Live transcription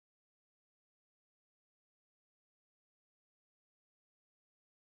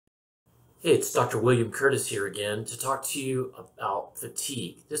Hey, it's Dr. William Curtis here again to talk to you about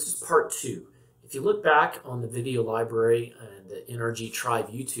fatigue. This is part two. If you look back on the video library and the NRG Tribe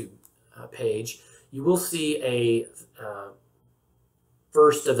YouTube page, you will see a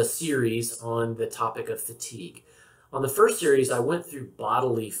first of a series on the topic of fatigue. On the first series, I went through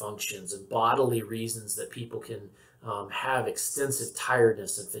bodily functions and bodily reasons that people can have extensive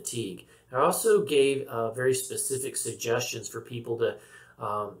tiredness and fatigue. I also gave very specific suggestions for people to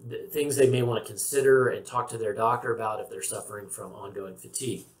things they may want to consider and talk to their doctor about if they're suffering from ongoing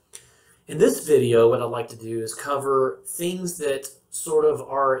fatigue. In this video, what I'd like to do is cover things that sort of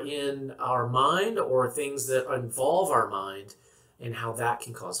are in our mind or things that involve our mind and how that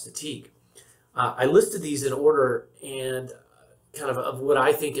can cause fatigue. I listed these in order and kind of what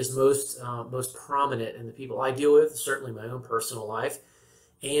I think is most prominent in the people I deal with, certainly my own personal life.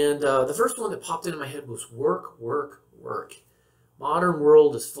 And the first one that popped into my head was work, work, work. Modern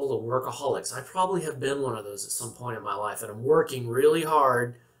world is full of workaholics. I probably have been one of those at some point in my life, and I'm working really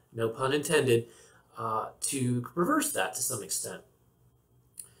hard, no pun intended, to reverse that to some extent.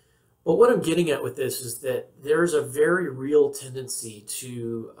 But what I'm getting at with this is that there's a very real tendency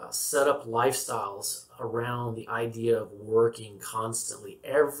to set up lifestyles around the idea of working constantly.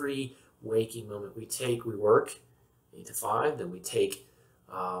 Every waking moment we work 8 to 5, then we take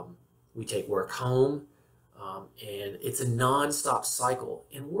work home. And it's a non-stop cycle.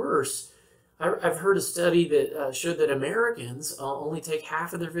 And worse, I've heard a study that showed that Americans only take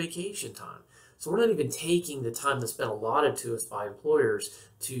half of their vacation time. So we're not even taking the time that's been allotted to us by employers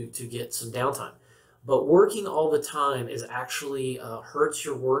to get some downtime. But working all the time is actually hurts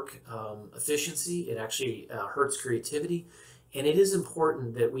your work efficiency. It actually hurts creativity. And it is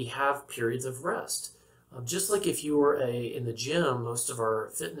important that we have periods of rest. Just like if you were in the gym, most of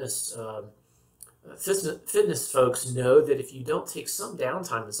our fitness folks know that if you don't take some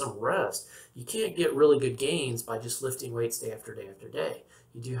downtime and some rest, you can't get really good gains by just lifting weights day after day after day.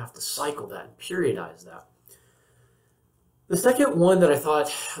 You do have to cycle that and periodize that. The second one that I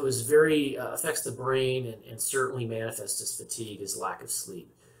thought was very affects the brain and certainly manifests as fatigue is lack of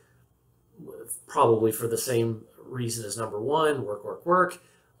sleep. Probably for the same reason as number one, work, work, work.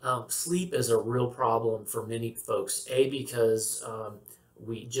 Sleep is a real problem for many folks. Because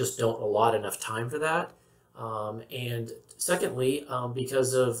we just don't allot enough time for that. And secondly,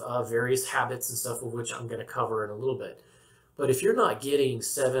 because of various habits and stuff, of which I'm going to cover in a little bit. But if you're not getting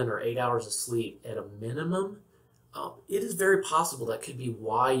 7 or 8 hours of sleep at a minimum, it is very possible that could be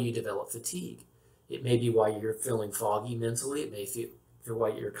why you develop fatigue. It may be why you're feeling foggy mentally. It may feel why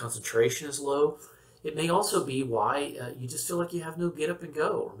your concentration is low. It may also be why you just feel like you have no get up and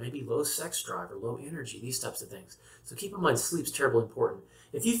go, or maybe low sex drive or low energy, these types of things. So keep in mind, sleep's terribly important.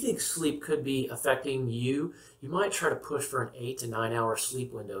 If you think sleep could be affecting you, you might try to push for an 8 to 9 hour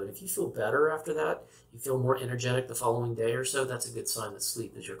sleep window. And if you feel better after that, you feel more energetic the following day or so, that's a good sign that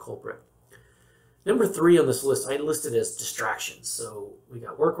sleep is your culprit. Number 3 on this list, I listed as distractions. So we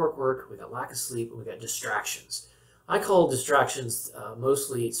got work, work, work, we got lack of sleep, and we got distractions. I call distractions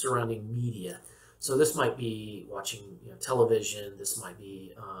mostly surrounding media. So this might be watching television. This might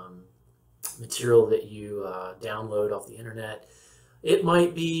be material that you download off the internet. It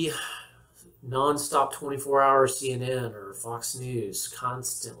might be nonstop 24-hour CNN or Fox News,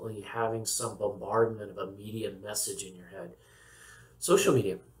 constantly having some bombardment of a media message in your head. Social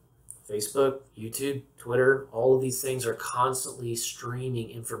media, Facebook, YouTube, Twitter, all of these things are constantly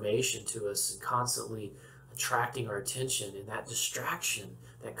streaming information to us and constantly attracting our attention, and that distraction,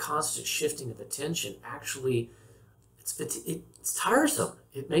 that constant shifting of attention, actually it's tiresome.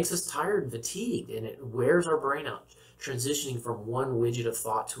 It makes us tired and fatigued, and it wears our brain out, transitioning from one widget of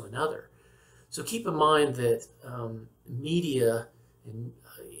thought to another. So keep in mind that media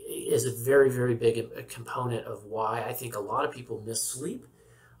is a very, very big component of why I think a lot of people miss sleep,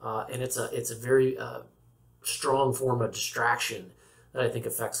 and it's a very strong form of distraction that I think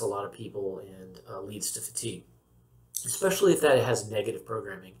affects a lot of people and leads to fatigue, especially if that has negative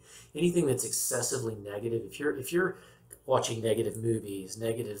programming. Anything that's excessively negative, if you're watching negative movies,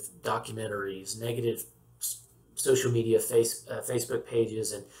 negative documentaries, negative social media, Facebook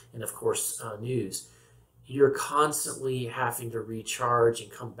pages, and of course news, you're constantly having to recharge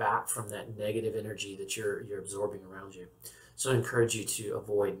and come back from that negative energy that you're absorbing around you. So I encourage you to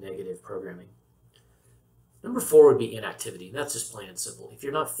avoid negative programming. Number 4 would be inactivity, and that's just plain and simple. If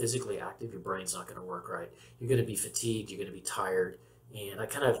you're not physically active, your brain's not going to work right. You're going to be fatigued, you're going to be tired, and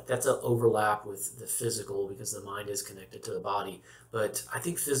that's an overlap with the physical because the mind is connected to the body. But I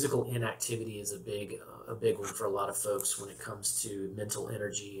think physical inactivity is a big one for a lot of folks when it comes to mental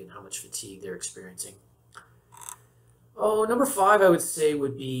energy and how much fatigue they're experiencing. Oh, number 5 I would say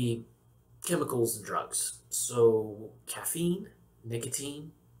would be chemicals and drugs. So caffeine,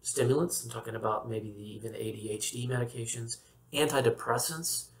 nicotine, stimulants, I'm talking about maybe even ADHD medications,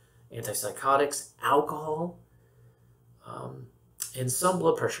 antidepressants, antipsychotics, alcohol, and some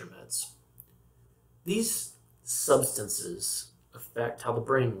blood pressure meds. These substances affect how the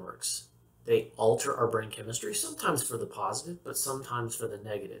brain works. They alter our brain chemistry, sometimes for the positive, but sometimes for the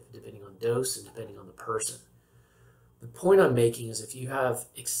negative, depending on dose and depending on the person. The point I'm making is if you have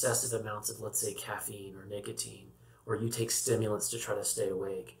excessive amounts of, let's say, caffeine or nicotine, or you take stimulants to try to stay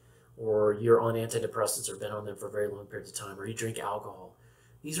awake, or you're on antidepressants or been on them for very long periods of time, or you drink alcohol,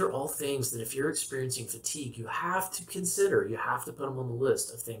 these are all things that if you're experiencing fatigue, you have to consider, you have to put them on the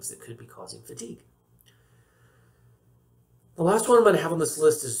list of things that could be causing fatigue. The last one I'm going to have on this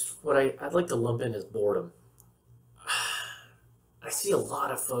list is what I'd like to lump in as boredom. I see a lot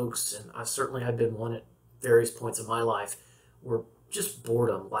of folks, and I've been one at various points in my life, where just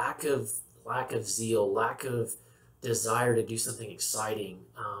boredom, lack of zeal, lack of desire to do something exciting,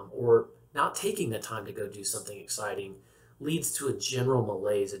 or not taking the time to go do something exciting, leads to a general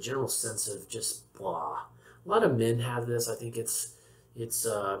malaise, a general sense of just blah. A lot of men have this. I think it's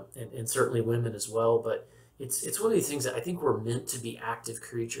and certainly women as well, but it's one of these things that I think we're meant to be active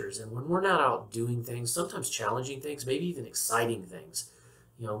creatures, and when we're not out doing things, sometimes challenging things, maybe even exciting things,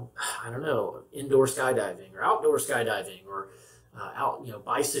 I don't know, indoor skydiving or outdoor skydiving, or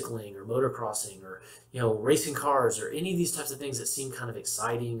bicycling or motocrossing, or racing cars, or any of these types of things that seem kind of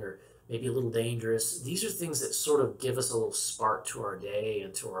exciting or maybe a little dangerous. These are things that sort of give us a little spark to our day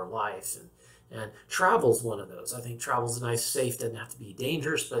and to our life, and travel's one of those. I think travel's nice, safe, doesn't have to be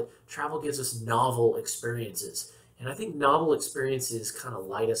dangerous, but travel gives us novel experiences. And I think novel experiences kind of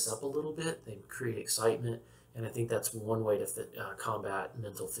light us up a little bit. They create excitement. And I think that's one way to combat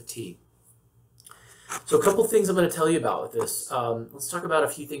mental fatigue. So a couple things I'm going to tell you about with this. Let's talk about a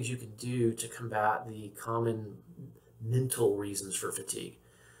few things you can do to combat the common mental reasons for fatigue.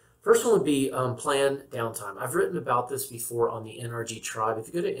 First one would be plan downtime. I've written about this before on the NRG Tribe. If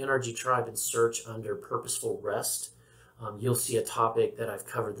you go to NRG Tribe and search under purposeful rest, you'll see a topic that I've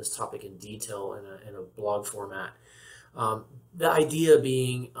covered this topic in detail in a blog format. The idea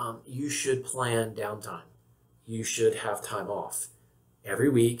being you should plan downtime. You should have time off every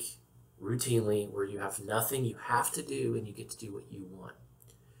week, routinely, where you have nothing you have to do and you get to do what you want.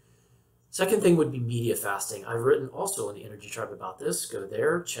 Second thing would be media fasting. I've written also on the NRG Tribe about this. Go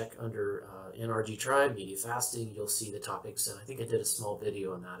there, check under NRG Tribe, media fasting. You'll see the topics, and I think I did a small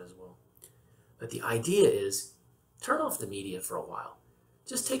video on that as well. But the idea is turn off the media for a while.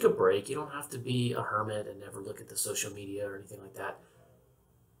 Just take a break. You don't have to be a hermit and never look at the social media or anything like that.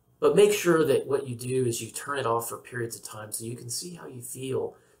 But make sure that what you do is you turn it off for periods of time so you can see how you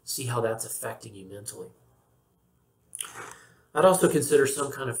feel, see how that's affecting you mentally. I'd also consider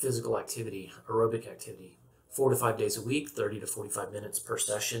some kind of physical activity, aerobic activity, 4 to 5 days a week, 30 to 45 minutes per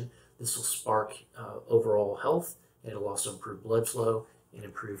session. This will spark overall health, and it'll also improve blood flow and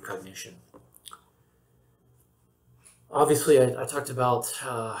improve cognition. Obviously, I talked about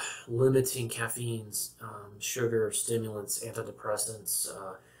limiting caffeines, sugar, stimulants, antidepressants,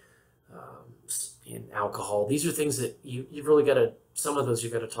 and alcohol. These are things that you've really got to, some of those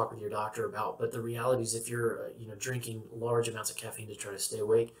you've got to talk with your doctor about. But the reality is if you're drinking large amounts of caffeine to try to stay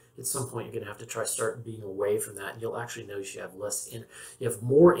awake, at some point you're going to have to try start being away from that, and you'll actually notice you have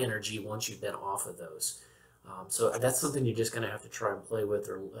more energy once you've been off of those. So that's something you're just going to have to try and play with,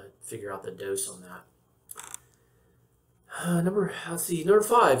 or figure out the dose on that. Number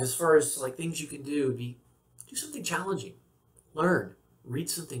 5, as far as like things you can do, would be do something challenging, learn, read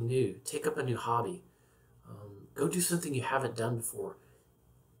something new, take up a new hobby, go do something you haven't done before,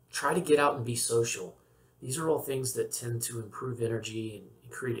 try to get out and be social. These are all things that tend to improve energy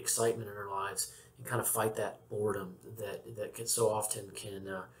and create excitement in our lives, and kind of fight that boredom that can so often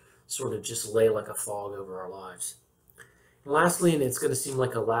sort of just lay like a fog over our lives. And lastly, and it's going to seem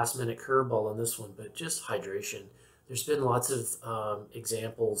like a last minute curveball on this one, but just hydration. There's been lots of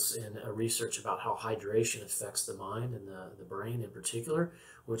examples in research about how hydration affects the mind and the brain in particular,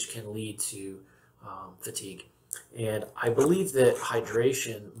 which can lead to fatigue. And I believe that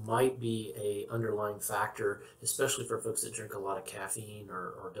hydration might be a underlying factor, especially for folks that drink a lot of caffeine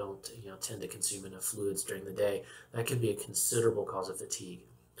or don't tend to consume enough fluids during the day. That can be a considerable cause of fatigue.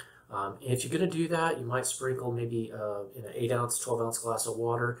 And if you're going to do that, you might sprinkle maybe in an 8-ounce, 12-ounce glass of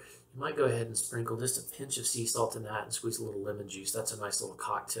water. You might go ahead and sprinkle just a pinch of sea salt in that and squeeze a little lemon juice. That's a nice little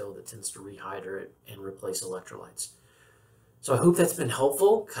cocktail that tends to rehydrate and replace electrolytes. So I hope that's been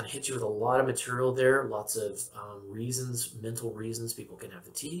helpful. Kind of hit you with a lot of material there, lots of reasons, mental reasons people can have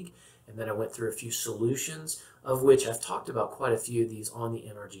fatigue. And then I went through a few solutions, of which I've talked about quite a few of these on the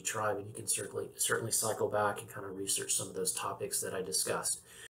NRG Tribe, and you can certainly cycle back and kind of research some of those topics that I discussed.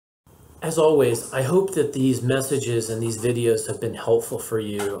 As always, I hope that these messages and these videos have been helpful for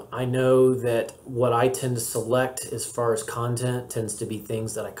you. I know that what I tend to select as far as content tends to be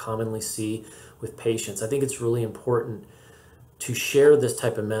things that I commonly see with patients. I think it's really important to share this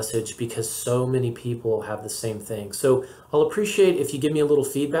type of message because so many people have the same thing. So I'll appreciate if you give me a little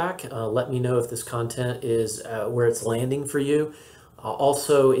feedback. Let me know if this content is where it's landing for you.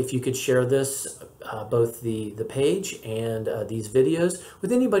 Also, if you could share this, both the page and these videos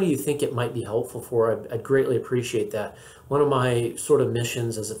with anybody you think it might be helpful for, I'd greatly appreciate that. One of my sort of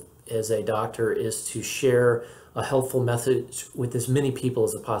missions as a doctor is to share a helpful message with as many people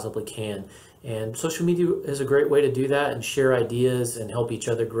as I possibly can. And social media is a great way to do that and share ideas and help each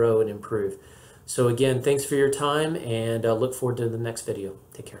other grow and improve. So again, thanks for your time, and I look forward to the next video.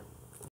 Take care.